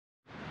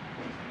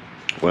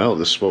Well,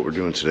 this is what we're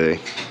doing today.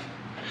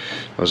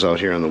 I was out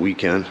here on the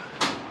weekend,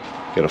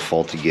 got a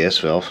faulty gas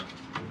valve.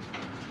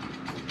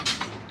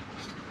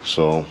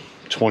 So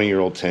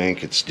 20-year-old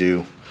tank, it's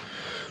due.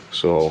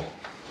 So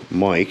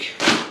Mike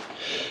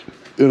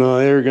and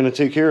I are gonna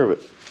take care of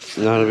it.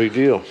 Not a big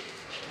deal.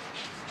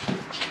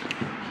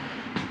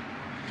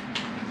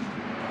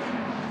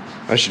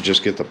 I should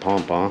just get the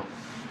pump, huh?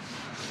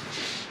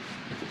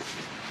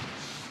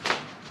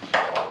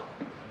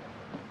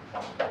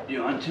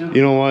 You want to?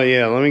 You know what?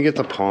 Yeah, let me get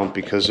the pump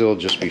because it'll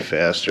just be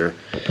faster.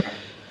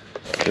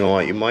 You know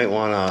what? You might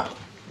want to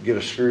get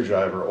a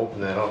screwdriver,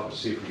 open that up, and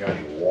see if we got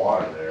any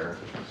water there.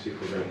 See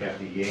if we're gonna have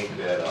to yank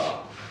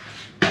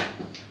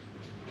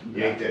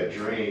that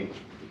drain.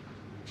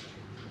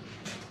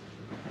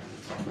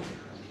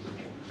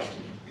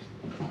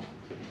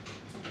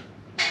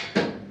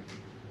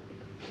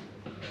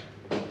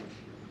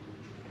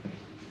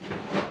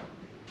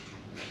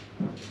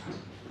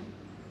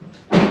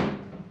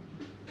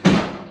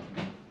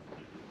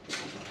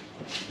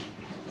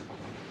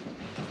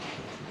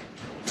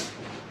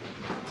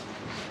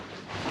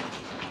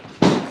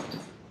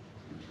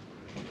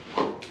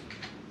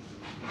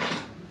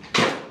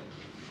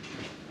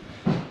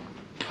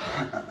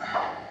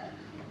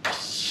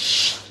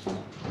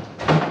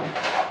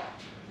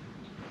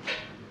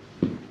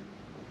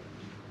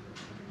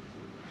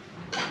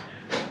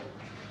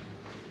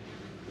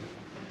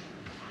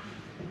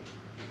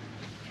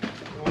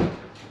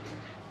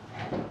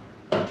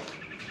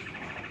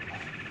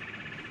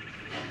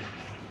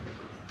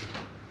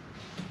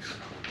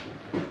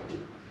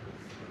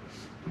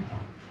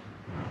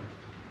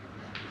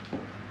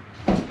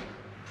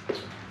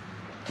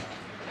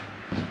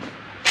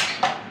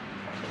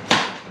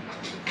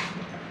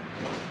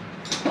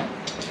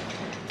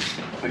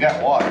 We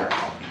got water.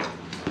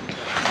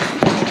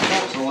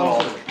 It's a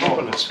little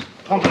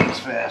pumping is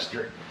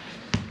faster.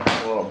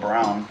 A little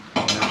brown.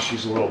 Yeah,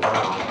 she's a little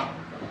brown.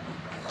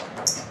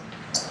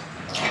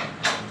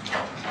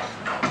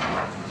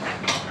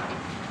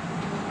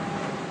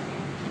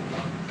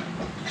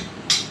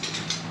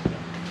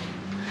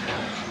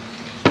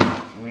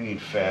 We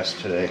need fast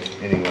today,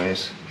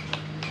 anyways,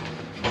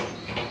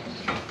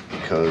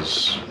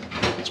 because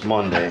it's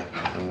Monday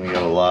and we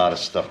got a lot of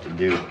stuff to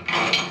do.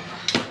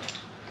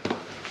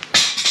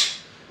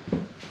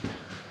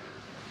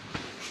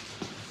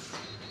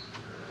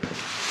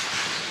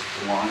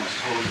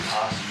 As totally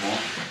possible.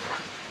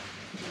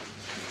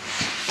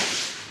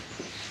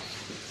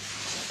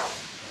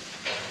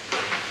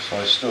 So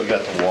I still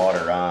got the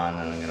water on,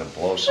 and I'm going to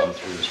blow some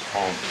through this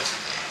pump,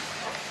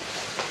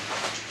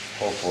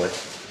 hopefully.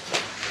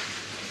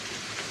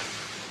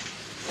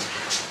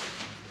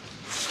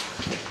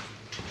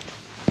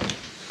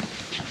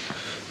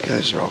 You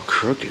guys are all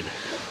crooked.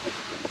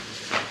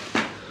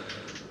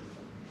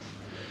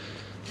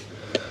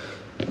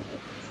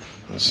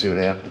 Let's see what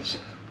happens.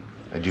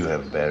 I do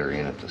have a battery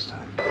in it this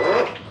time.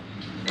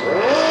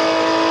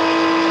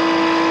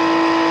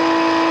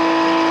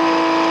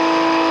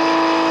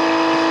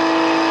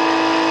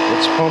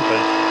 It's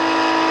pumping.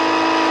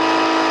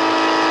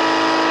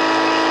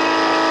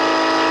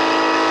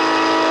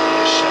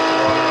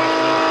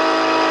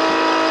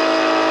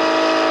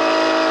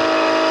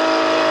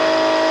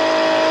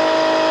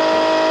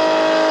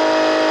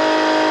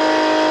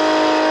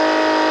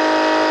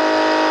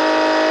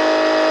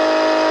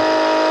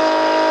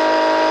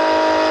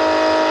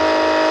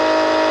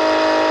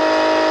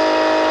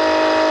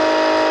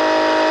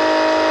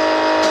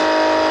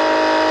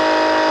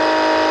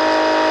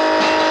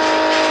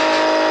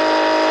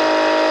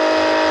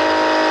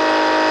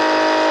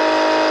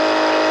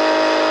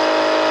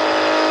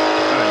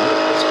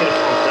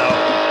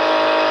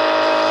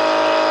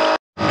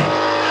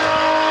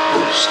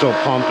 Still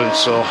pumping,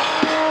 so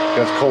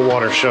got the cold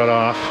water shut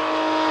off.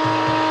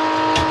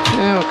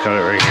 Yeah, I'll cut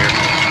it right here.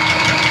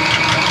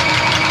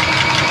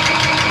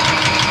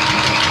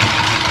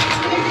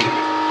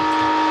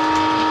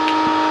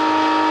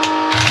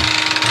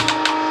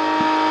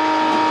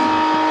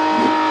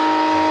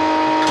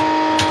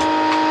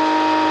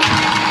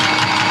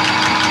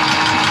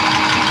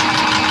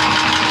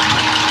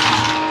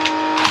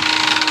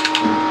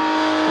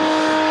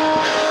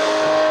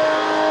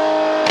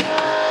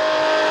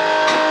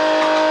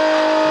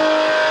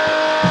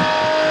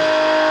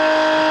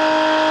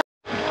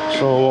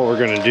 So what we're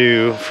going to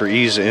do for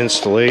ease of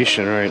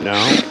installation right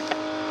now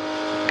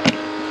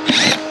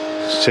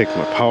is take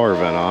my power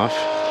vent off.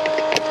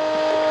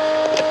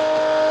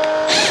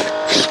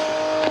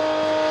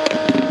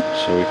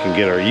 So we can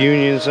get our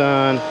unions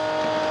on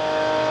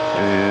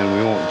and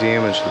we won't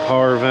damage the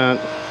power vent.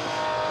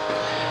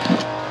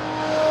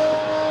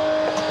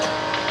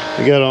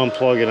 You got to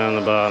unplug it on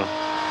the bottom.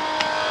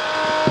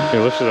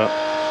 Here, lift it up.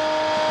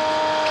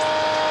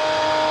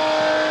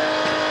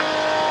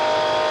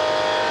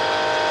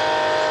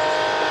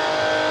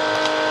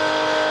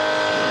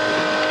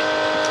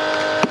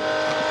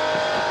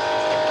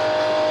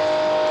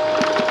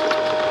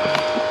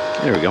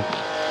 There we go.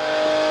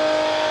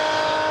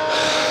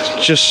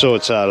 Just so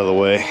it's out of the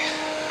way.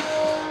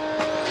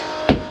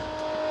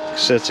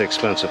 So that's an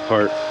expensive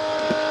part.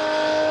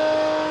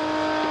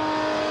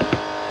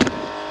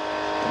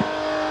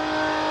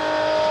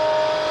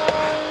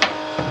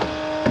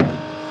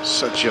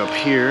 Set you up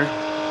here.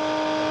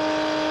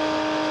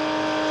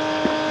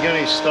 You got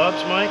any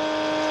stubs, Mike?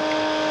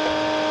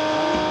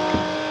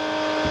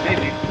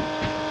 Maybe.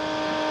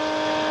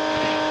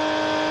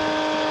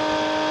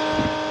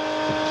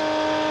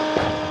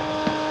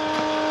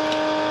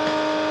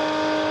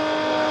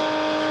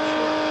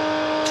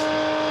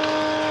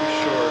 Too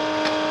short.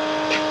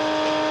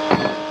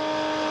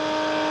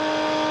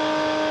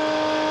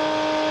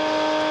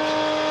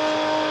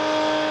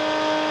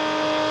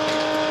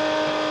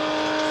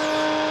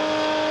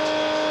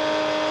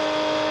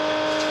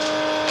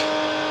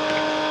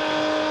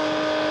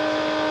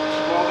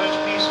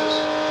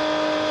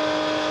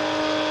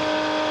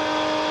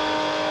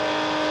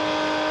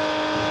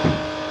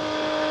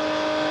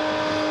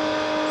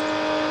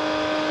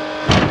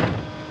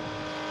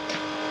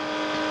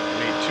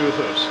 Two of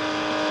those.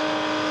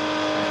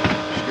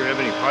 Did you grab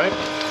any pipe?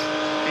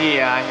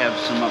 Yeah, I have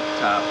some up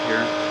top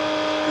here.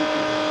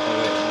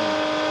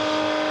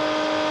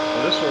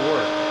 Oh, this will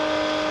work.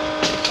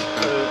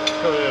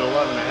 Cut it at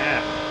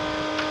 11.5.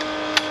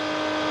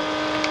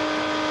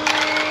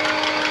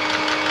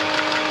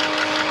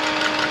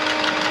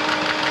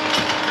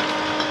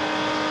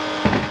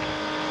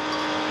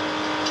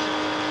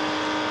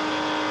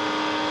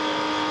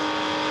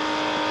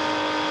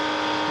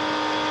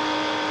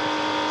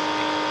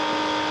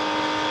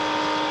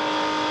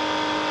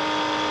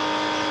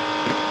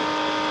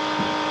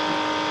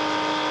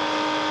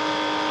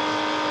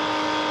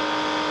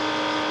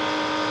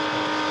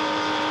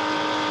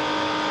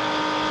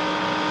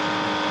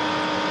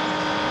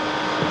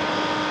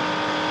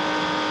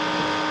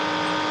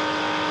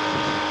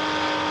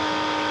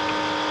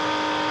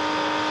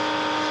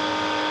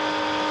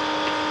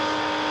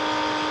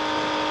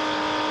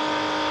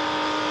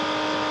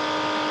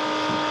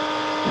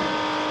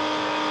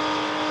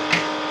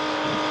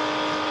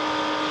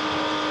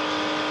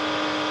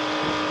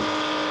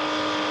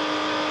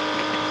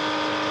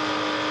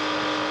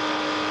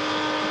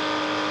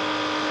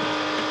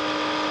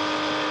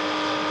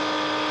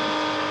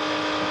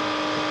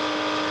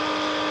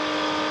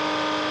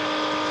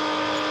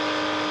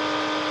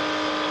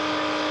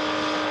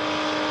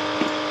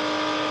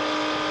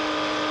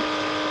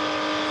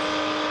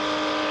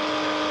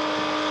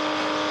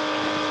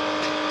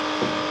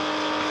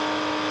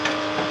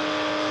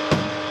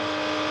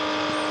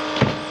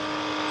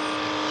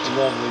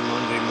 Lovely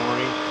Monday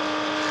morning.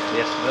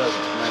 Yes, it does.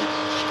 It's nice.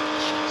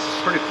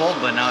 It's pretty cold,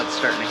 but now it's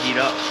starting to heat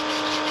up.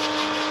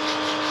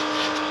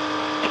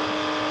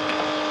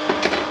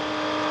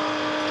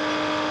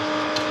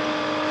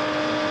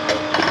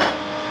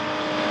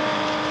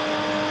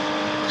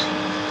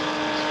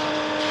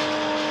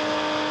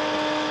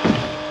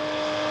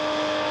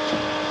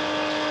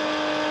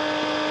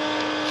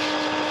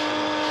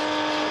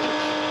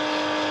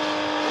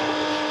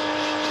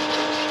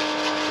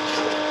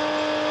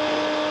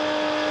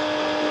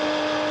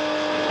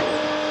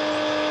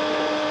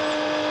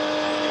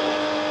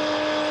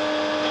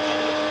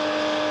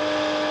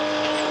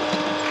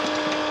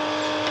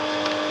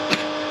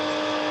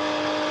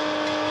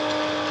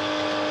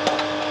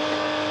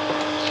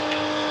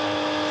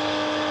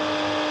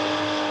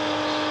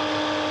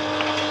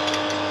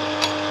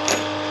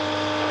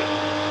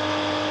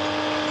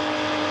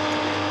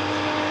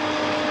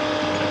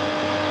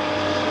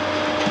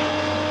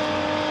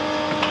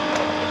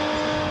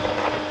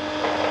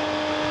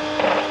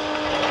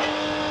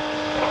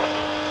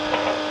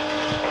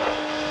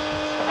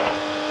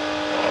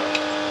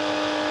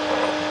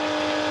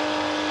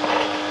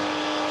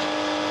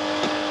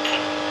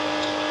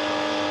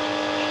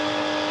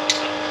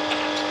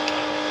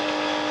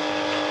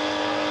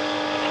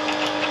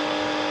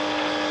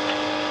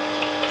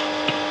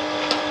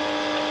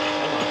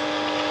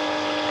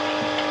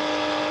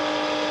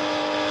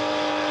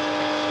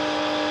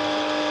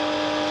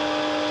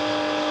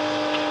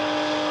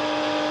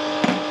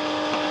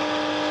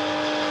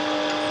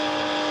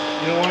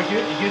 You know what? You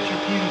get your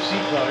PVC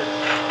cutter.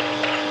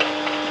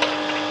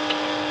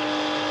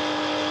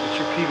 Get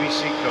your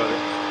PVC cutter.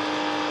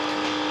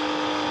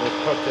 We'll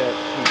cut that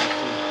PVC.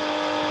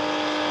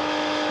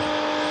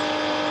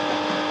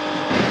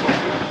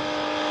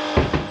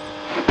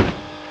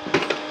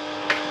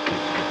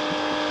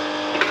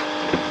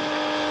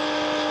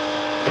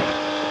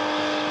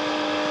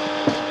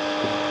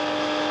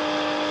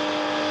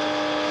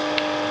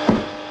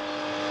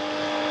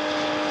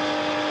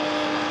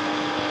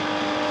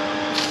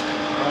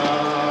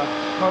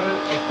 Cut it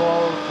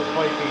above the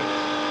piping.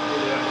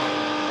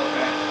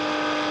 Okay.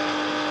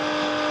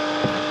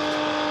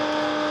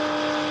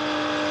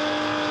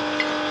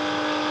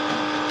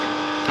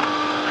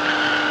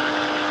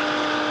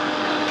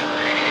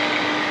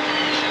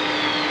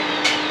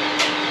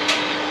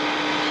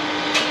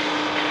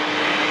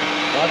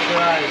 Watch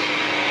your eyes.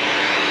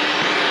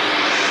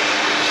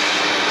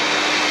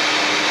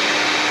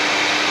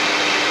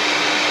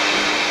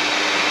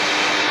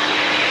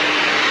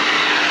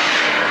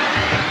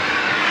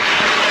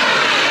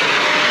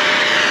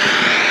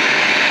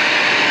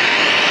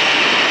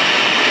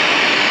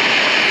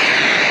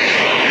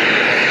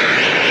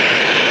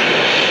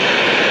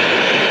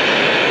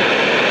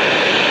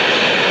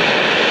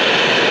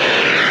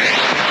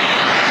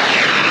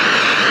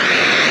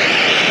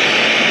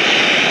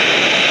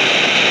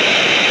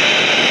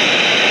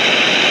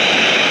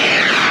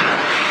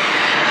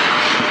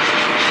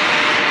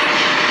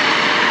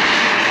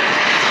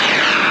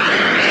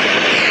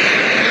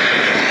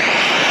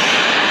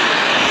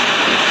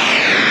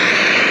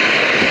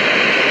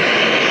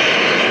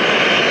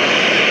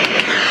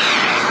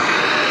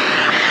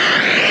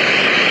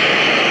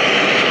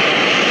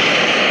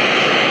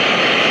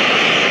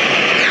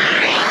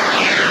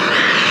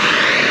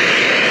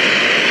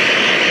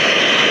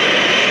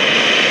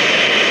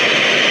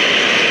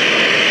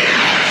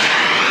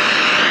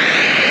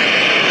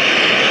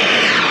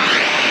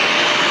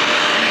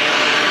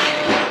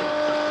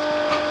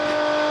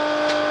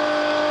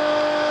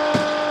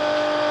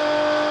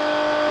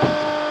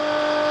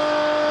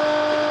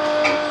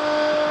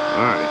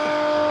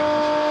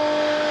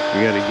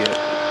 we got to get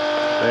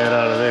that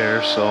out of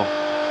there, so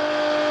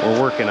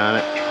we're working on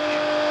it.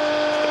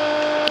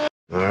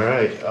 All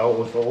right, out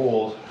with the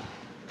old.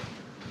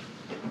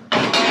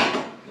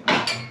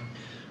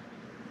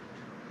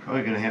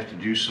 Probably gonna have to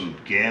do some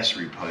gas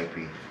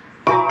repiping.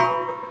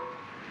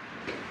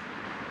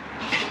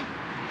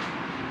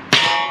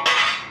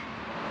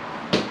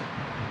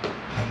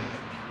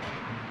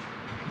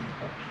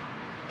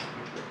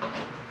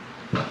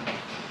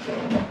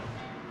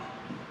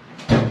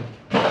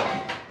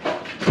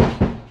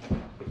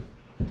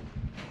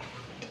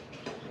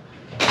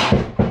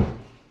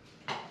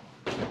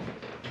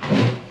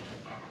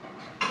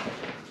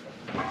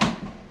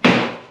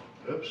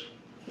 Oops.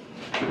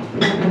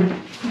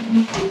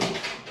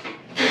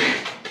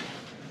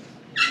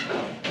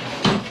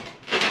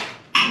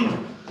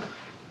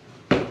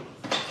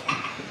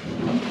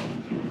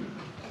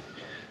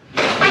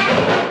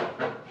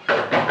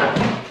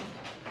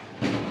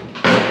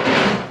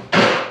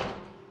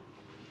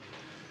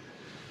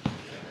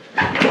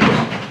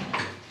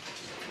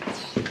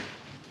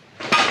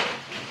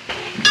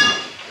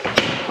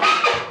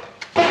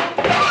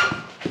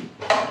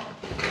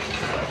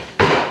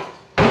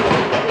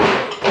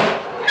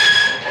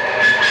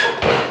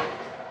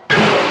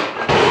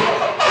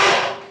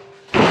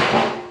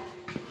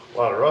 A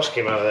lot of rust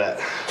came out of that.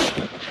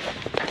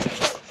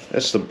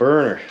 That's the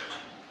burner.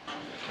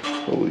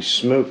 Holy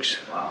smokes.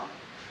 Wow.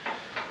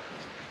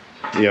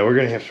 Yeah, we're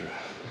gonna have to.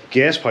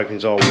 Gas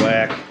piping's all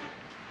whack.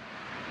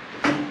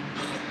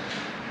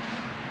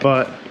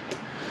 But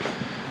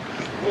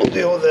we'll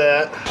deal with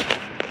that.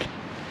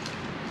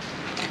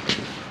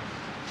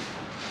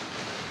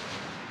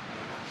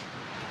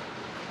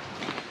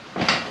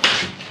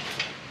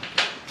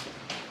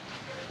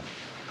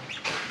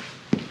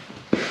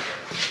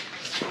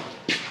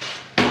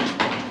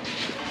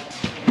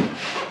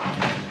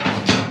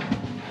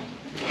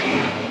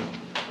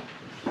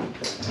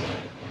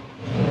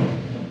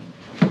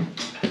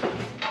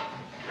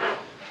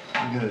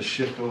 I'm gonna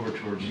shift over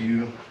towards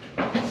you.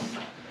 There we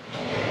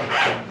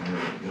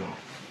go.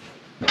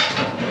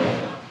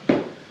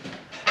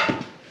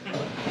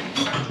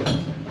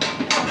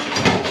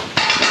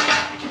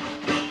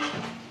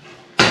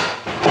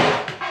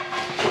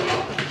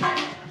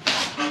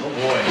 Oh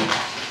boy.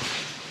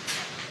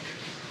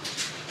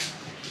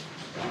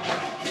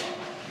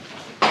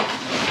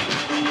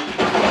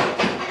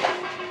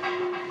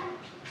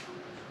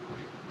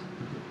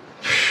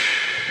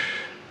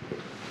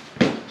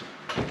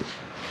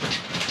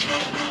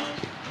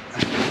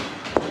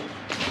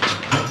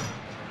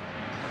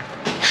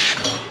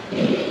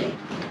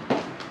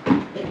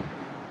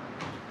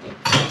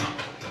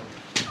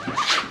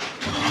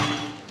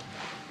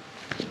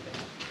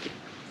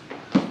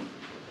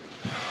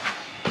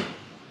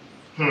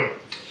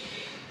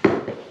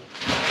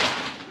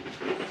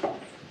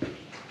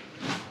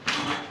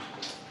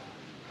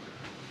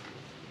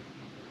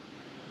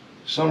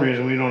 For some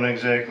reason we don't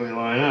exactly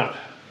line up.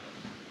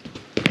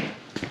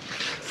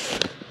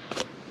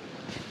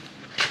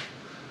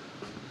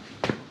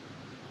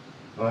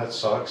 Well, that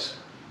sucks.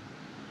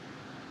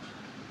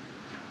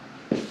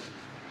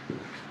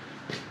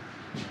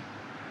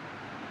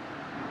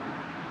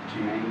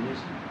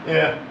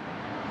 Yeah.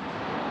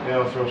 Yeah,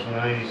 I'll throw some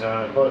 90s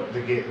on it, but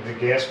the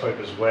gas pipe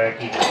is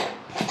wacky.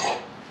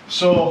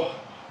 So,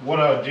 what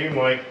I would do,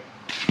 Mike,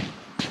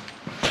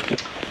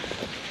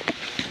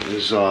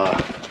 is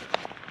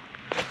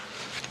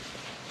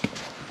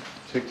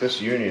take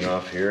this union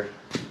off here,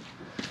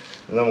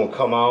 and then we'll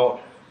come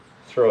out,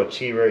 throw a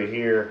T right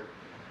here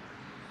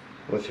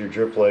with your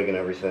drip leg and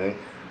everything,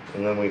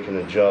 and then we can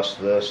adjust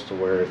this to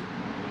where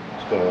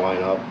it's going to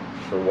line up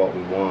for what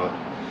we want.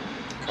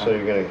 Okay. So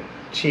you're going to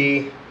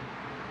T,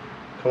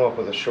 come up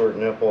with a short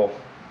nipple,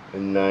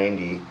 and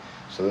 90.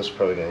 So this is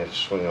probably going to have to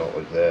swing out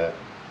like that.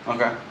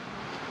 Okay.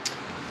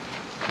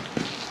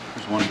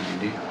 There's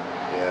 190.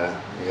 Yeah,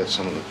 you got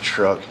some of the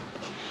truck.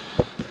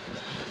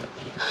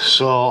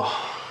 So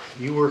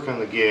you work on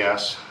the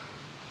gas.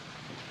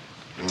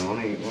 And let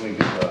me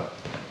get the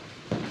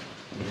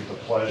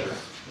pleasure.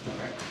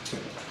 Okay.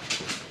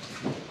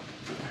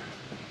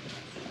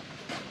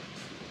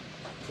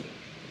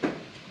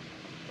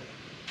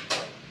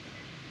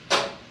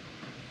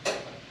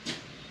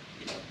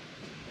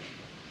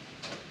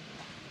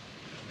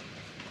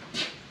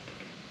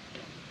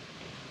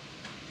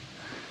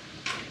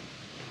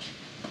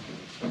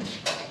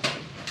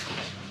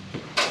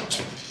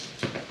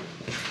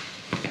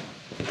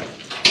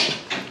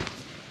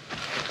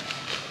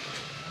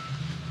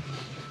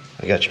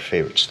 I got your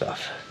favorite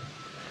stuff.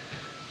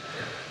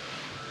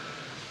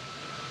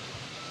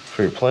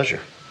 For your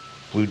pleasure.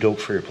 Blue dope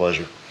for your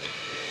pleasure.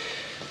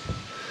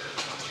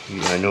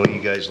 I know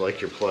you guys like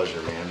your pleasure,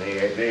 man.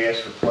 They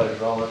ask for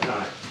pleasure all the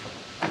time.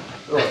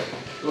 They're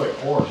like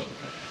horse.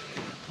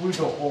 Blue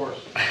dope horse.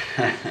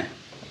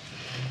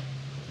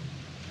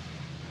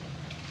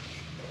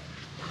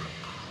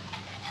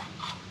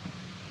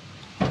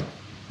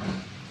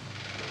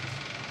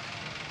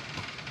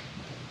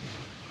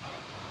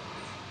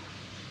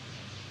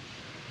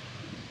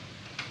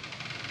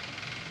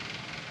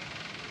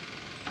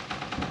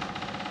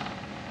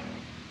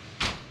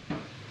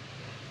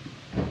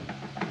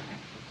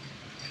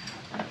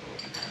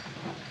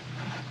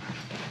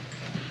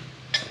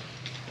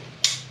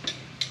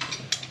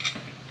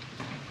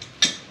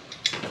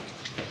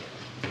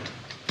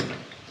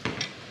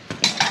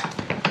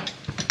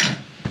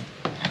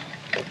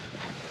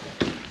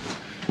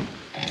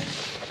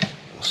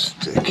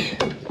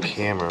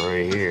 camera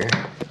right here.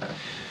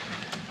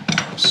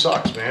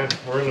 Sucks, man.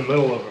 We're in the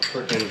middle of a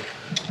freaking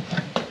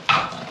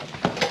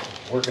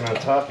working on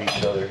top of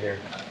each other here.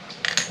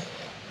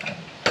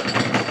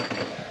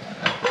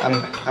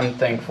 I'm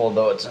thankful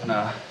though it's in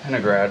a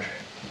garage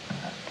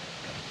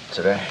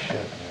today. Shit,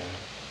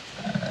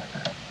 man.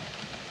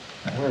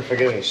 I wonder if I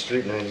get any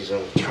street 90s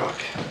on the truck.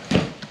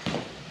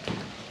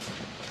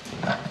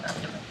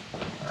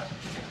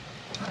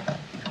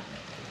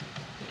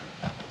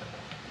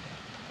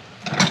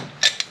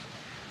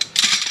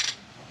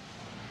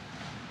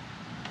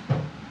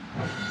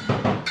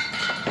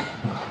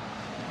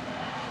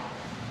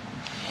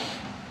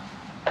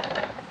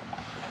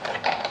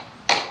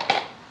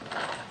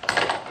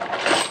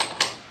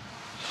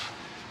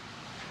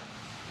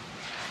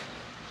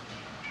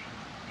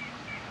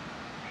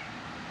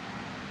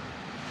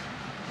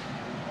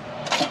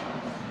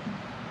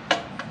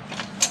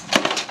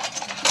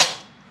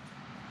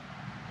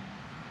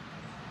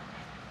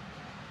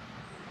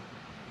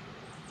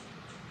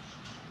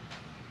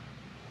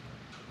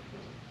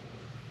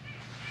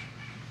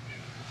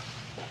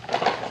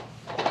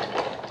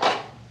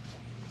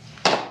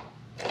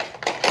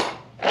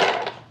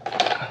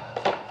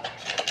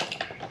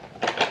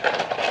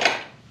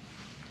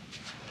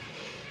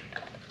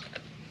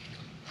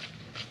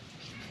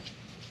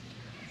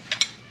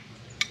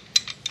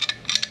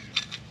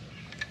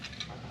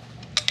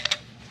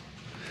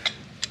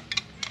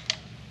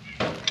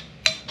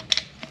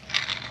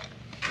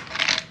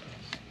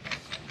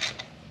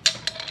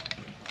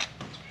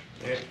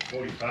 Yeah,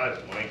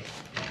 45 Mike.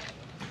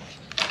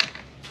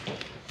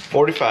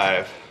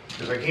 45.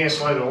 Because I can't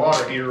slide the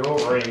water heater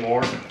over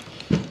anymore.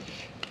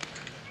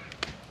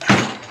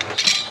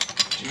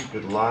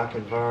 Stupid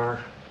locking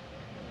bar.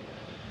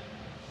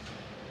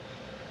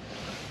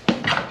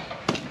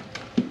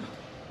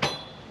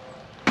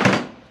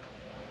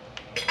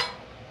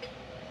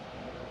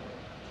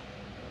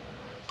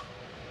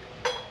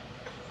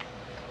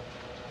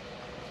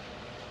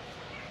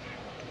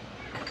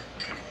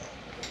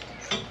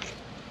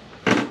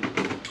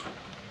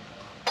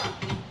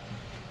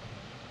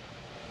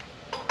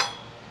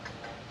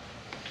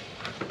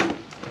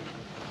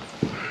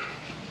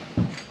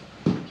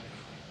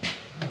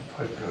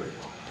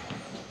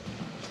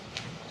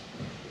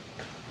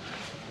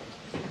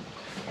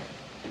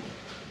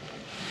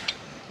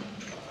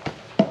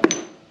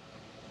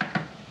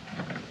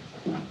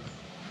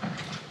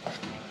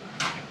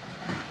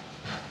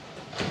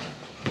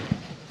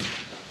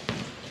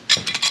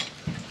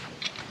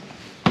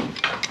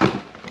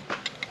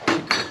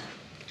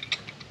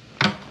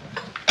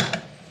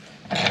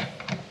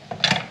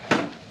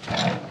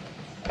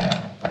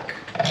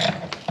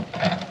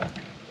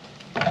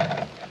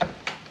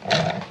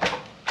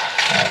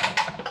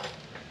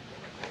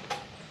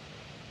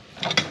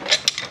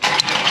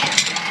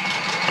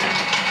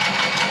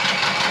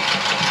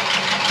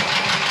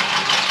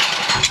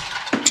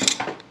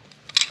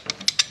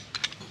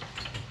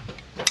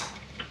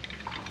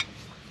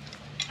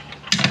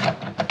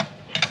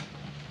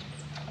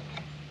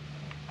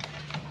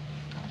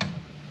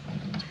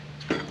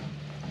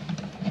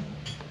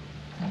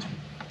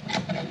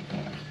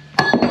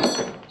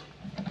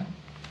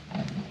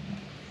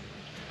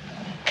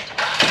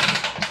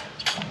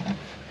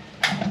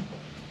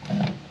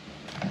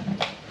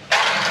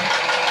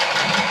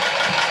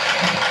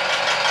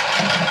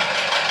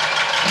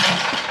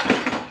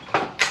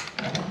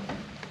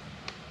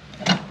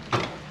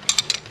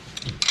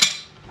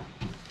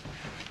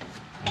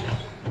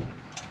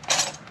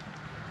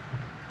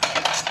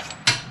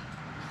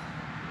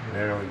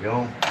 There we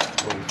go,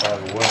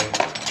 45 away.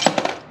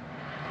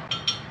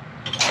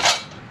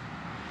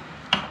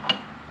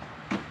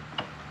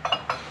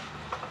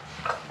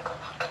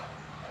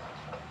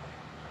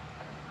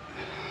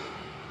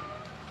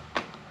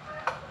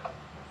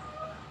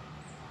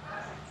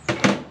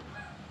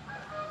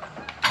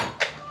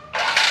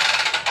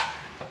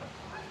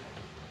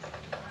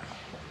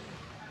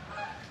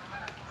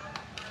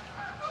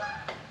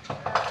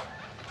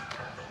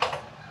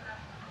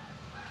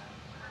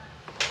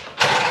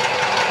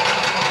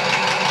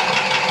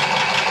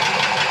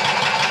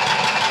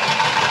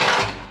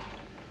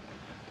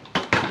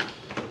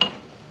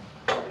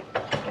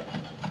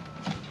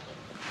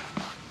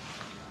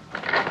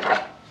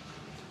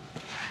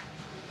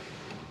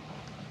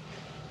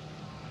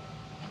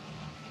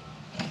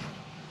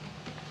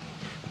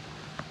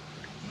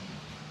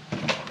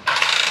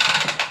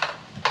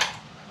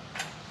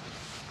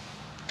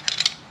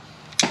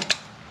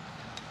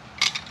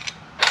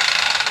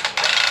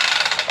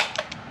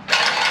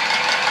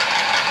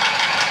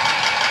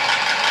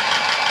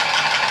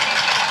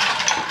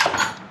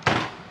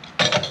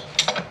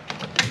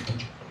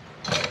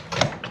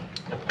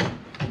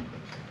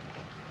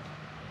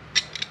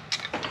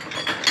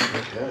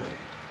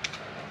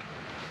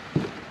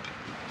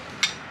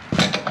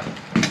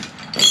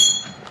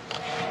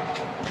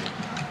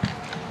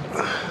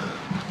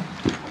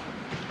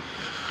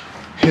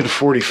 Hit a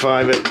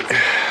 45 it.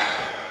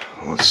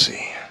 Let's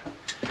see.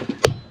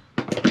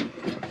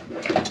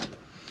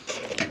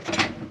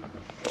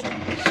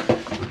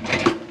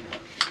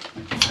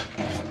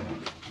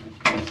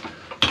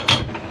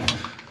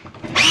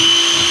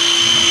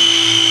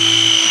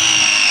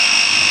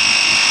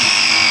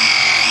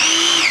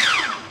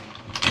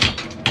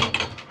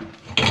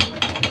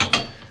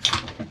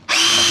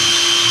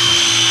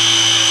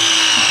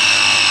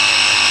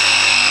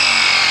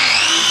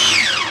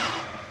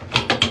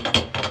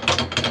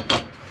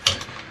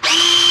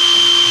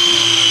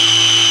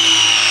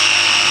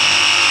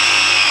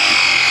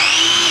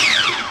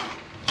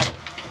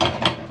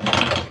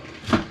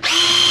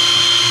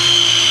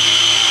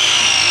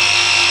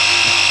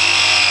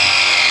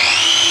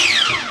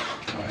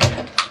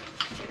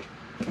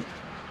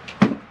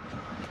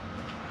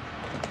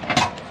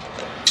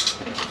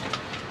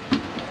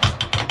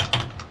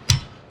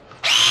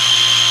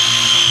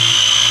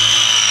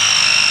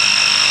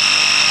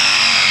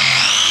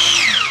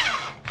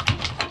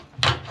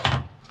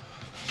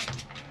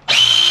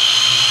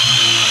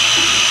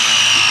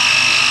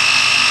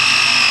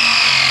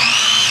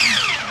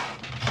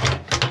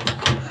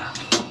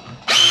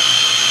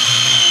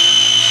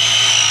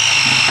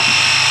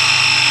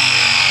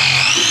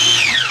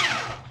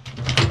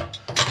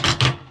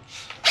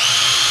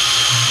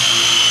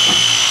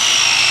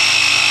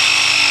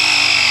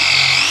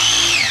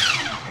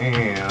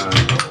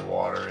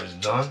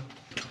 done.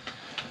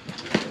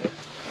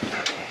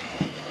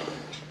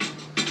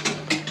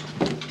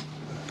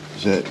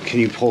 Is that, can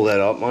you pull that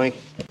up, Mike?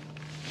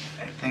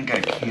 I think I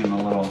can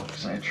a little,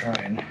 because I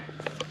tried.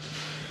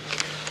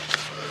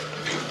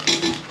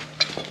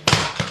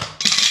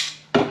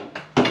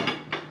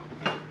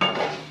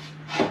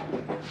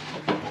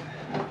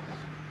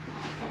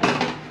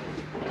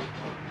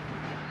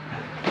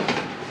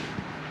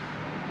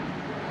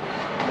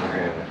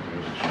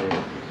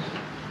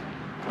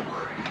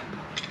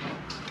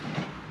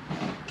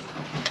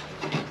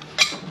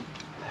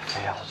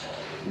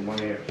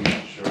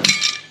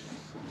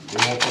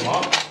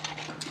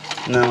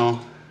 No.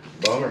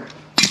 Bummer.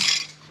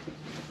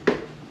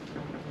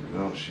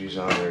 No, she's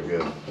on there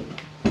good.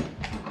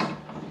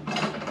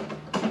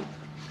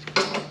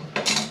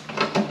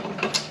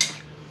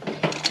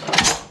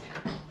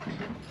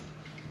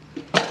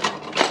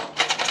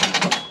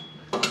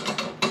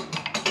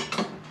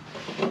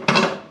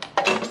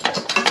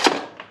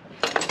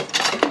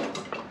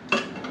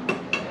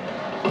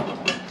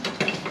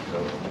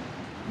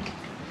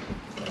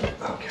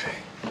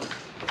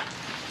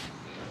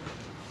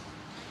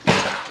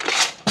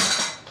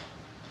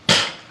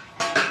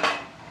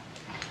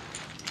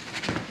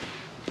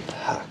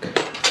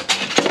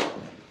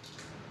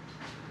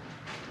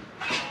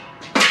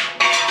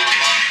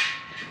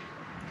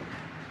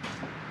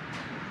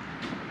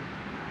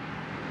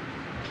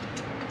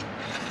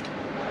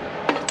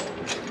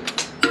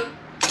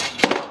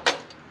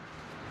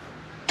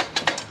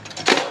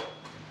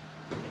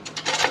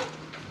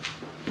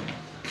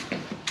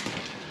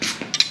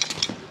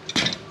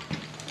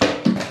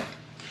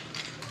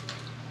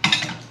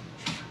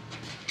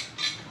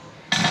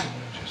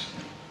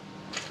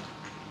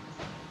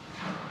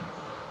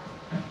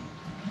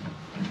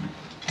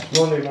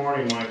 Monday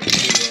morning, Mike, do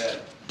that.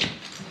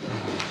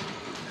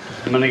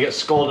 I'm gonna get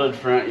scolded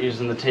for not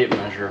using the tape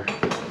measure.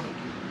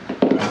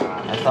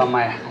 I thought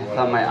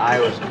my eye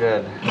was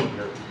good.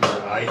 Your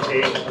eye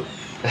tape?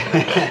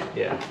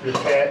 Yeah.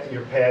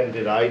 Your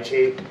patented eye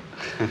tape?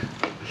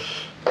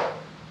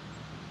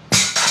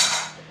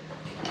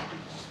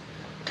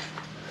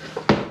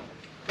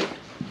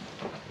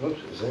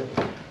 Oops, is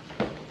that?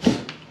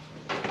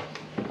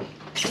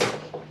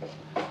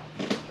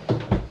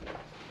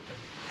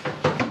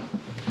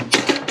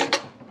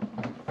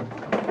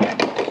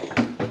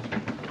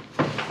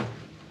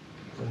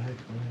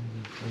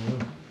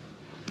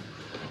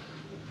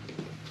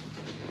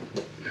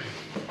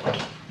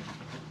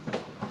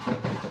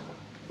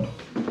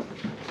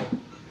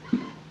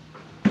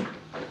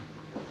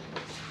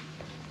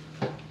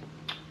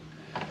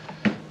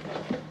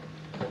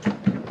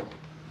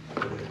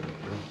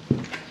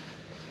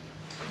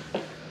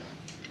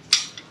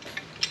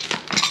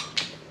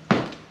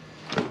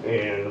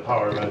 And the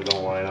power vent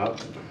don't line up.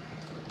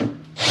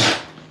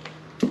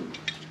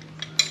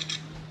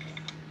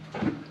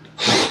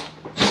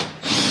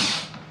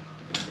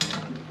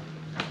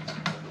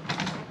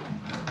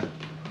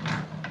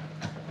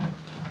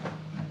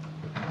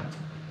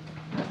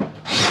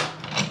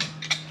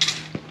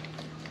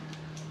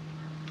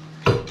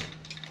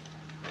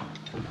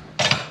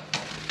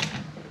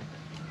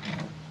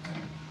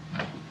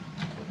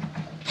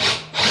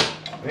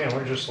 Man,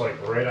 we're just like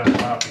right on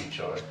top of each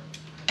other.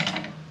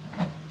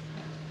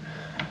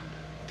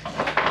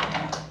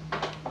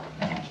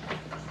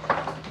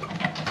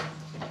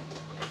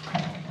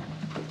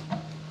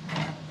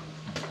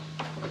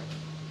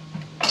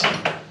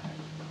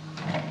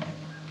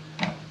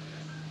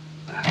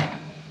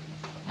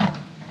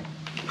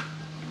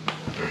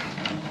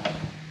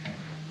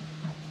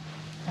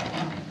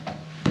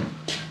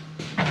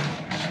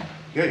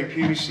 You got your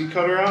PVC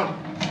cutter out?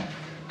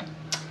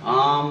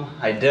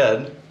 I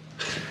did.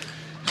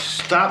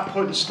 Stop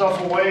putting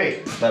stuff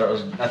away. I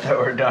thought we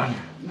were done.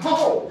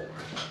 No.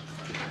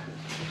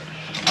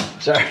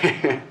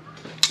 Sorry.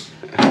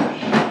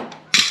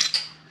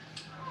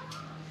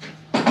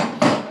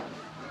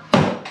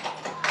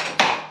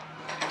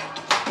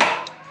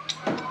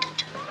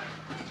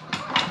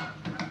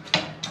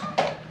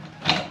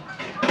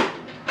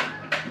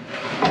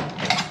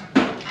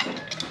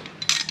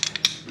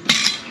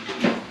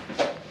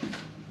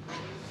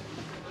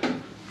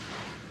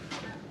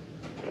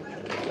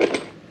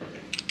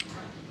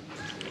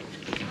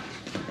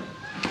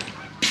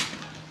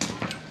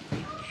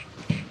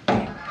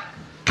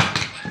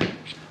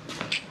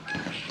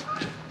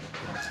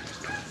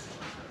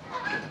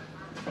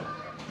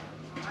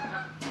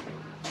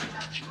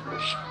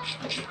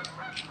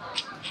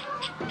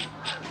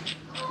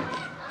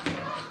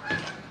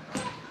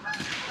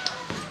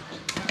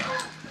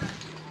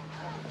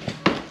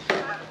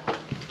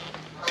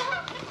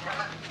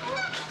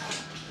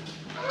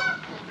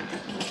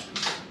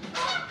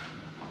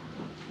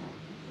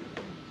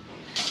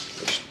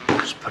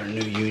 Put a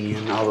new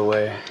union all the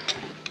way.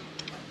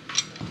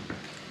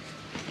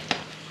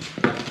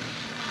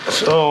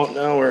 So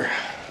now we're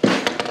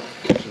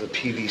to the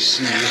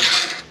PVC.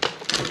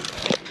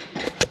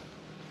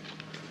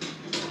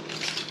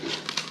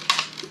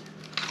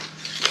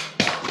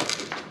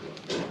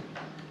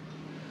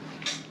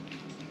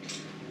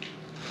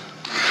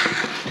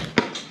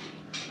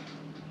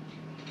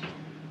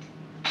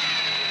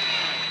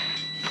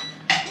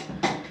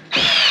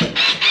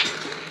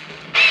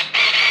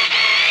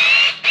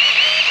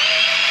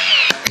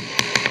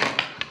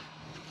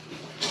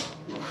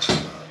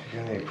 You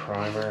got any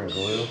primer and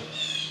glue?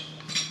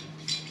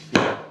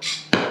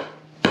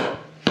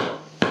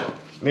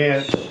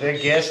 Man, that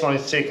gas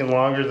line's taking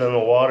longer than the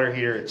water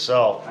heater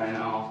itself. I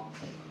know.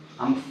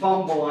 I'm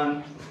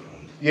fumbling.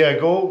 Yeah,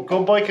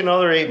 go bike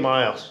another 8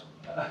 miles.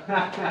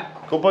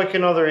 Go bike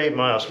another 8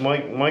 miles.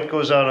 Mike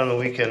goes out on the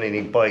weekend and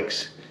he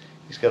bikes.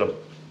 He's got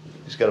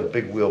a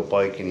big wheel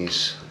bike and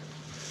he's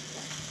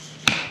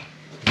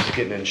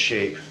getting in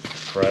shape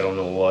for I don't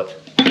know what.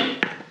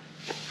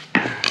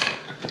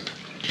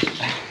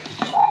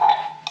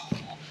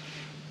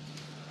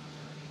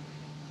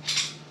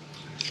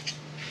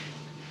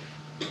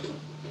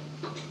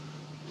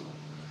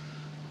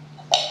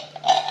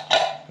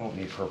 Don't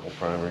need purple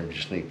primer, you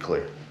just need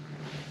clear.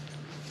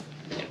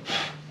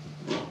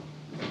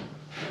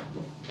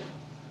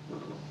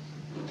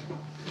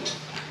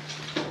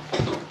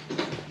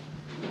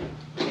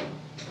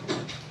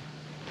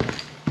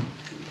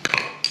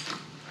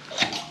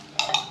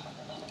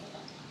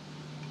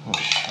 Oh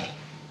shit.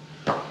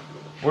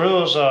 Where are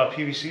those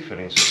PVC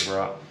fittings that you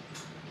brought?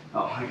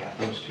 Oh, I got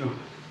those too.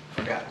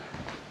 Forgot.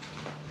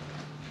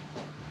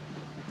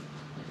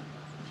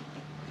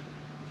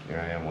 Here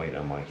I am waiting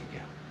on Mike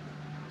again.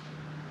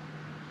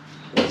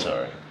 That's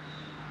alright.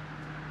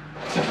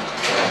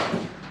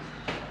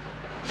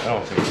 I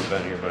don't think he's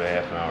been here but a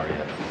half an hour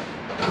yet.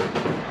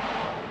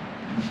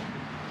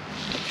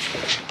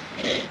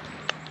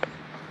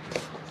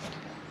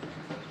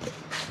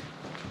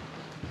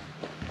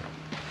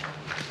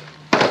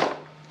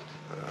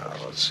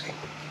 Let's see.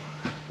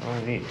 What do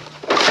I need?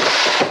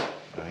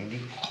 90?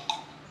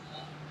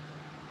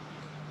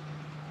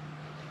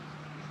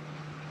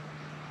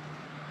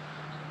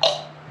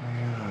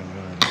 Yeah, I'm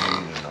gonna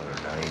need another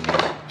 90.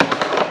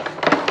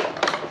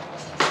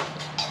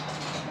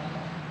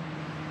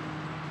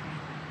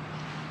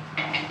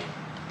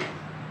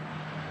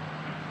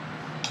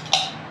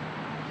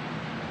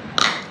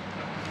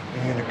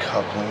 And a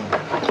coupling.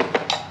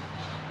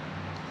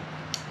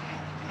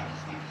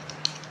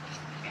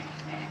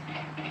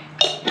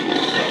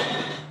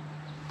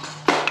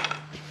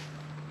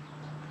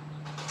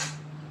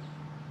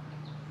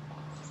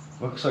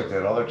 Looks like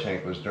that other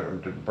tank was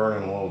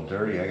burning a little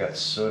dirty. I got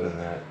soot in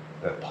that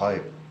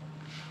pipe.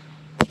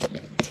 Got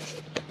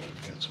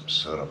some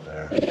soot up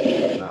there.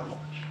 Not much.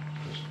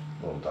 Just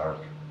a little dark.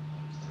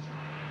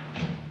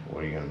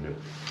 What are you gonna do?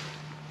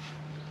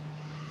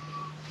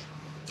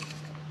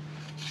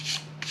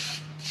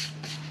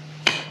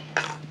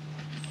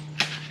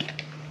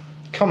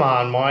 Come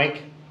on,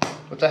 Mike.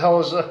 What the hell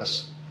is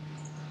this?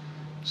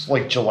 It's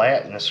like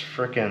gelatinous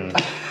frickin'.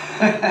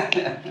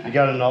 You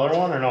got another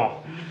one or no?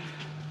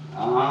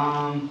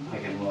 I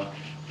can look.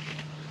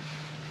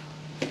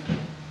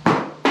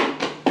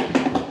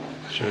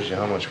 Shows you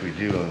how much we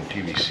do on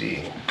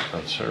PVC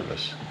on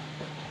service.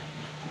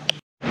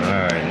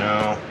 Alright,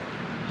 now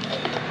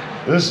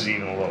this is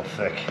even a little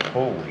thick.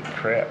 Holy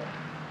crap.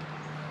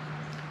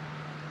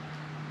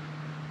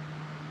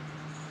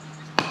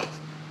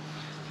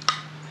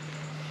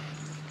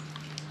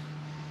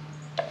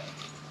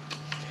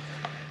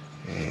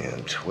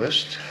 And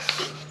twist.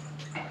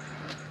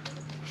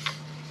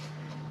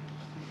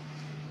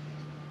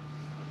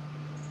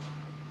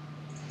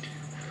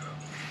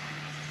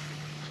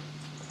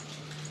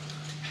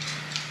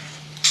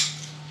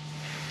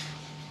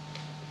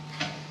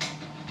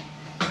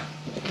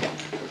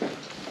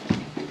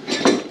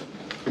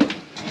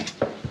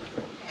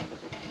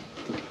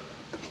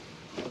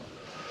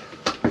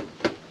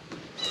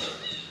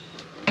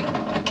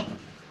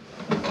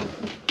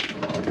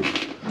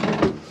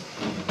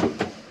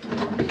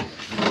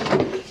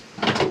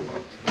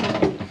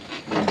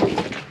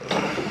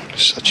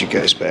 Set you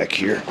guys back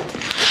here.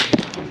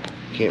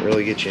 Can't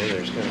really get you in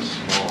there, it's kind of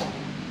small.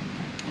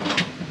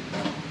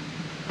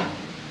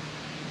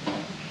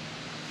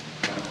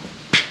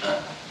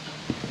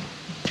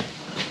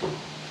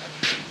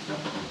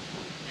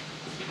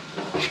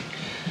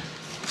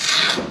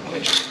 Let me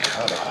just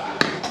cut off.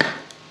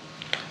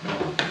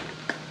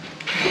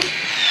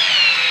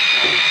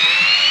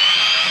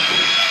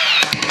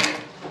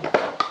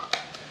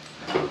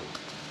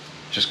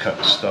 Just cut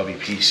a stubby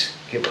piece.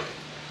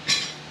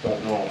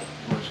 Don't know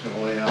where it's going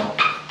to lay out.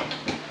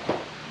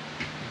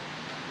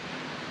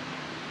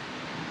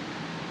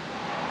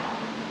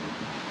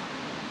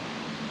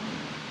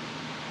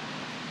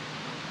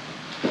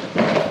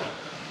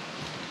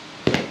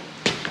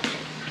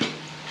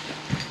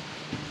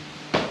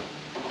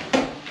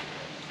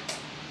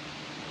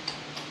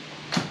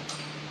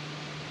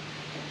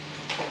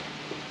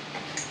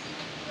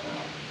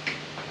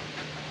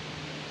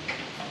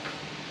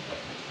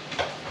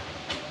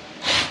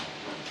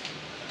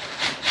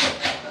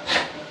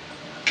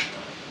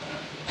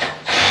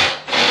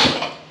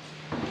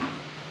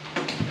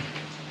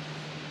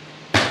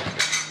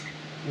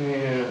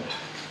 And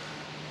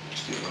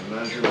just get my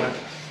measurement.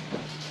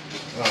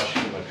 Oh, I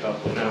should get my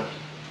coupling now.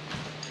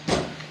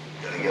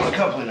 Gotta get my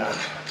coupling on.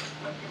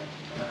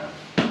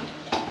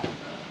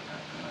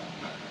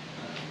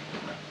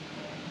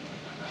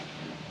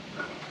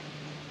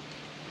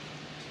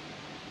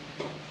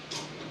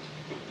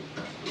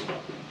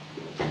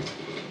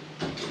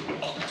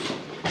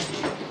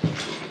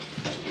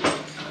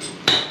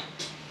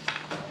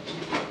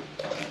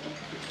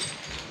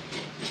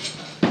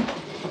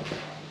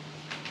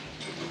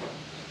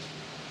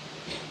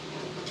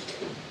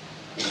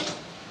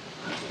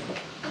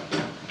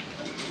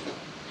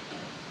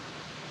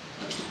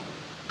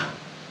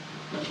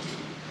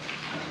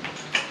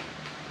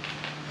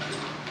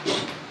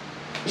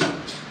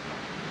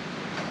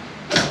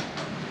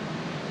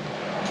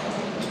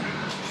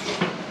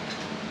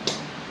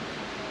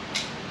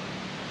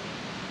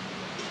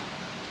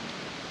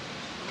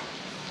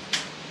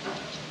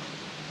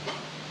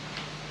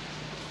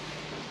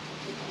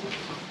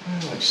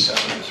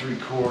 7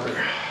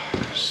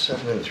 3/4.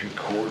 7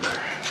 3/4.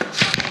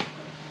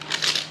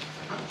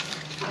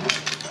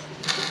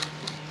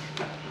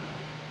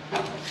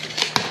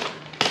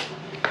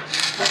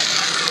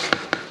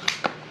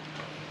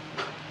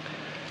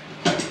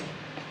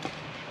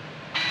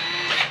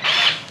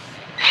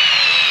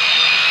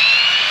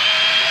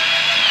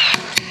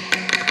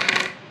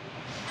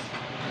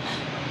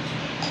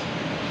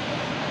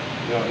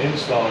 You know,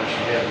 installers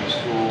should have these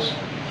tools.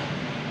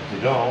 If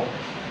they don't,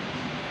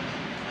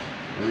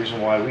 the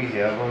reason why we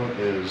have them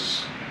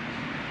is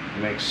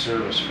it makes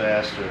service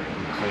faster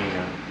and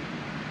cleaner.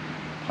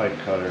 Pipe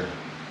cutter,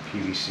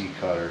 PVC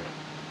cutter.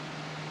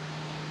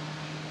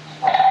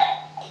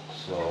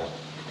 So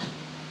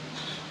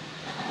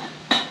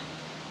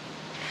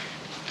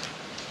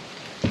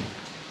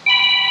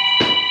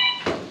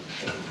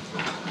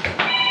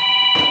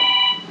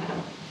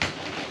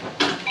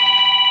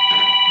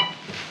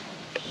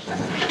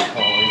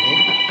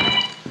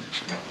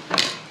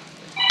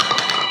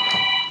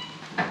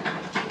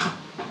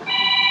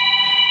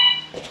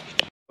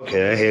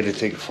okay, I had to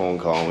take a phone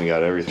call and we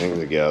got everything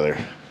together.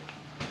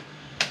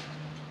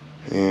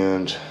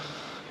 And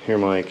here,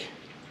 Mike,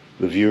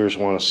 the viewers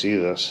want to see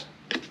this.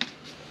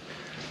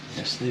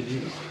 Yes, they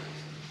do.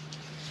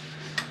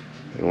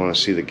 They want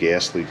to see the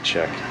gas leak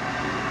checked.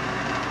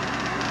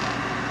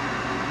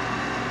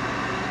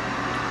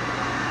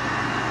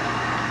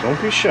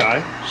 Don't be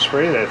shy.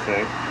 Spray that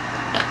thing.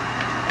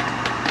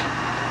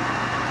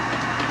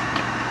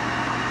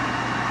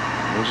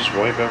 We'll just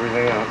wipe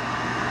everything out.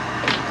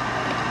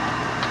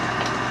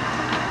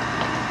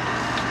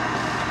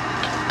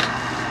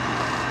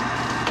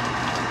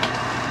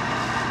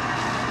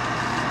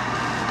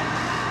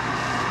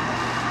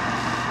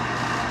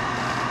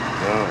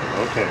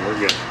 Oh, okay, we're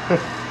good.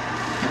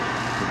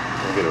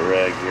 We'll get a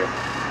rag here.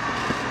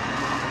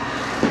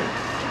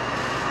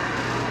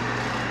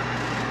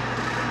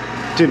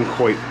 Didn't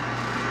quite.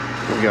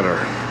 We got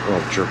our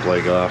little drip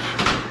leg off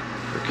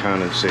for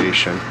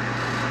condensation.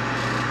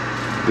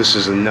 This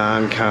is a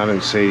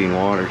non-condensating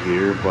water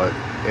heater, but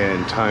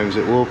at times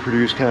it will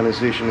produce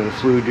condensation in the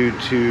fluid due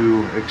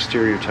to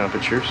exterior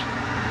temperatures.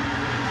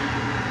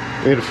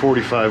 We had a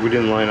 45, we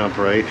didn't line up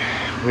right.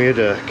 We had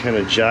to kind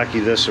of jockey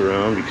this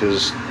around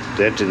because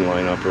that didn't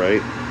line up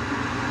right,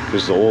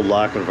 because the old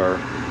lock of our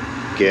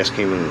gas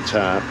came in the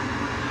top.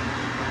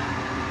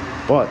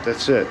 But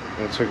that's it.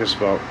 It took us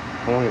about,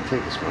 how long did it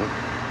take us, man?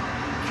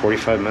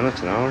 45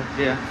 minutes, an hour?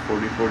 Yeah,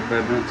 40,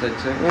 45 minutes, I'd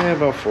say. Yeah,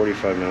 about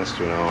 45 minutes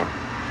to an hour.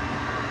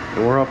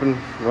 And we're up and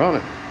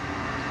running.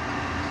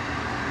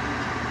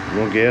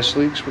 No gas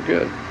leaks, we're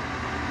good.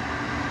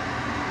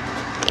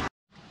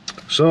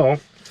 So,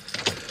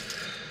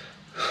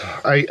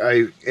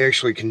 I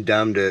actually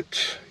condemned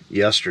it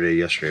yesterday.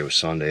 Yesterday was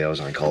Sunday. I was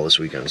on call this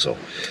weekend, so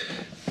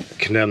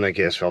condemned that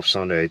gas valve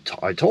Sunday.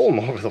 I told him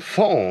over the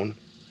phone,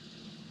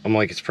 I'm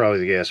like, it's probably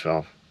the gas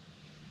valve.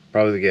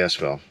 Probably the gas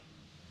valve.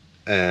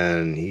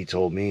 And he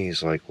told me,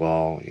 he's like,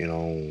 well, you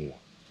know,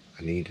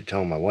 I need to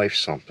tell my wife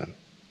something.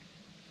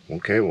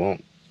 Okay, well,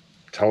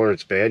 tell her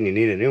it's bad and you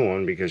need a new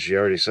one, because she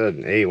already said,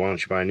 hey, why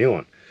don't you buy a new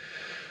one?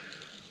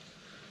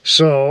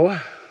 So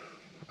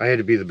I had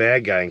to be the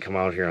bad guy and come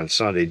out here on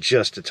Sunday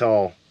just to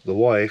tell the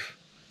wife,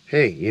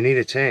 hey, you need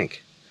a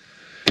tank.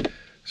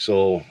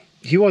 So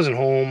he wasn't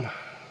home,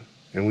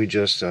 and we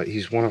just,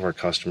 he's one of our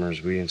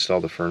customers. We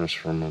installed the furnace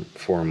for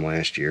him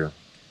last year.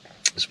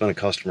 It's been a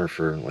customer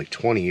for like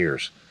 20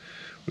 years.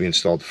 We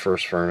installed the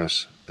first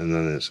furnace, and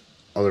then this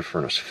other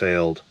furnace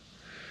failed.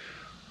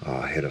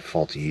 Had a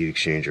faulty heat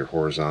exchanger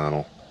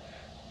horizontal,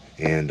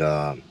 and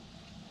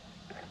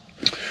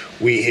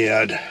we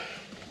had,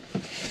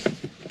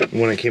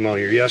 when I came out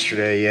here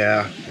yesterday,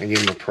 yeah, I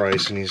gave him a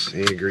price and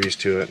he agrees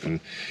to it, and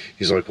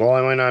he's like, well,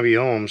 I might not be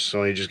home,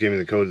 so he just gave me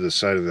the code to the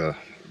side of the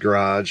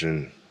garage,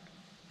 and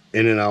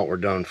in and out we're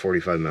done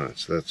 45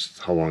 minutes. That's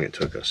how long it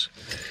took us.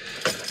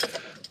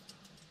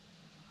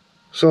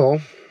 So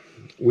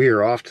we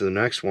are off to the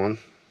next one.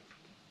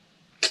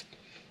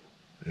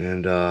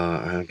 And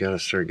I've got to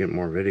start getting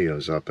more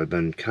videos up. I've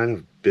been kind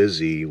of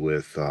busy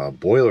with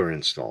boiler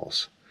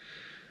installs,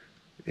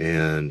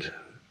 and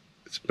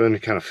it's been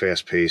kind of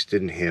fast-paced.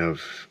 Didn't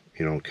have,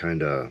 you know,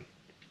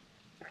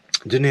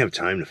 didn't have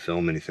time to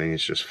film anything.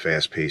 It's just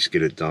fast-paced,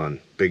 get it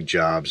done. Big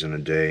jobs in a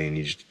day, and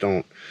you just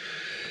don't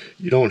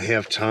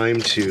have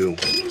time to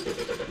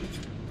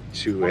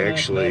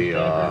actually,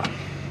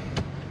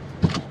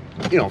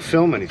 you know,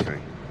 film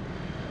anything.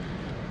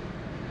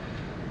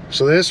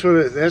 So that's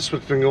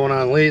what's been going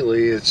on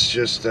lately. It's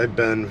just I've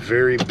been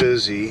very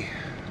busy,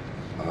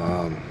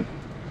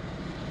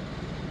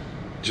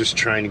 just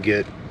trying to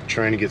get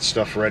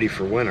stuff ready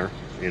for winter.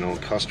 You know,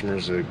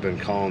 customers have been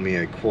calling me.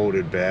 I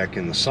quoted back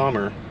in the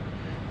summer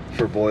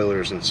for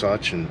boilers and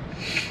such, and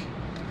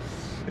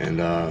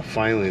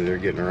finally they're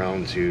getting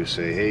around to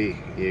say, hey,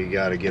 you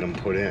got to get them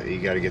put in. You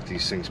got to get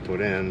these things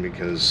put in,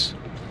 because,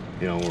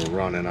 you know, we're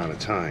running out of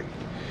time.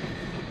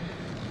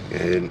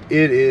 And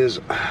it is,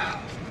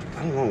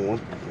 I don't know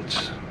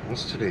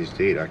what's today's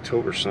date,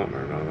 October something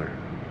or another,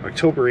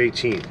 October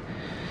 18th.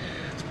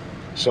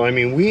 So I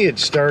mean, we had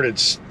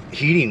started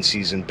heating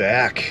season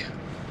back,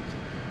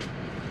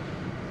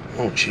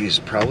 oh geez,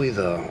 probably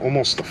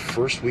almost the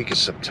first week of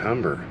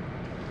September.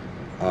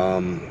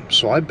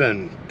 So I've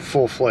been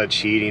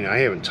full-fledged heating. I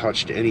haven't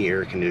touched any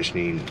air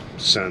conditioning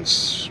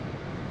since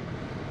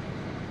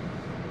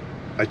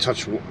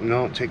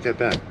no, take that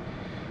back.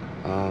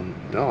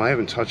 No, I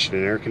haven't touched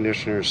an air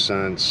conditioner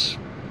since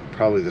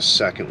probably the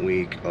second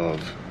week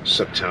of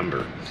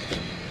September.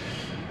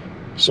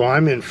 So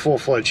I'm in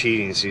full-fledged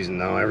heating season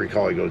now. Every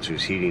call I go to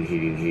is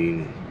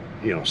heating,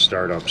 you know,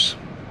 startups,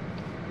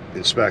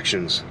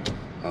 inspections,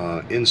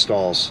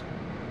 installs,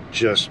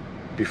 just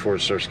before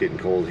it starts getting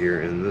cold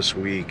here. And this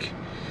week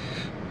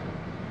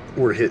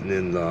we're hitting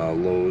in the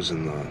lows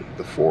in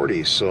the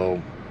 40s,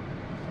 so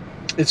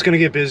it's going to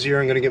get busier.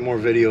 I'm going to get more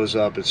videos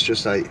up. It's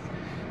just you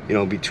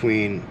know,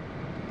 between,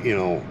 you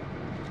know,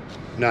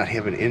 not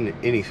having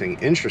anything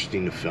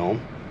interesting to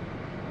film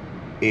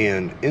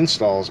and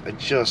installs, I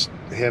just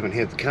haven't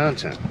had the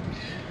content.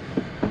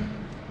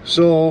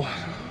 So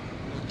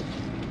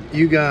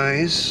you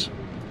guys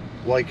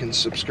like and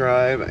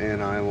subscribe,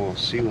 and I will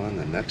see you on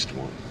the next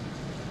one,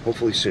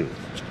 hopefully soon.